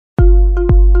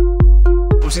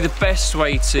Obviously the best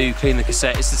way to clean the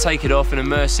cassette is to take it off and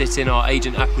immerse it in our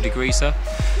Agent Aqua Degreaser.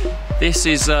 This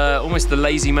is almost the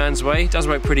lazy man's way. It does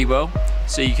work pretty well.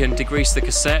 So you can degrease the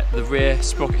cassette, the rear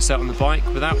sprocket set on the bike,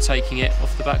 without taking it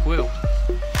off the back wheel.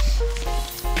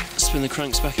 Spin the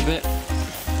cranks back a bit.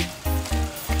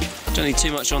 Don't need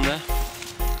too much on there.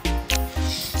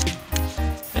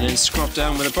 And then scrub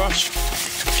down with a brush.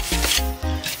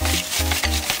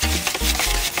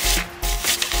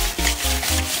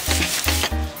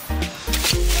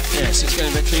 Yeah, so it's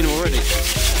getting a bit cleaner already.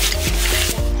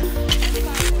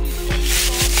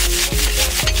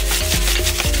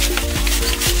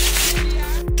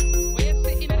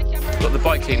 Got the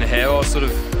bike cleaner here. I'll sort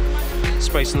of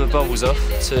spray some of the bubbles off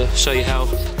to show you how.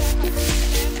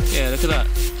 Yeah, look at that.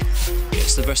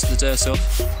 Gets the rest of the dirt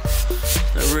off.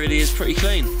 That really is pretty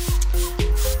clean.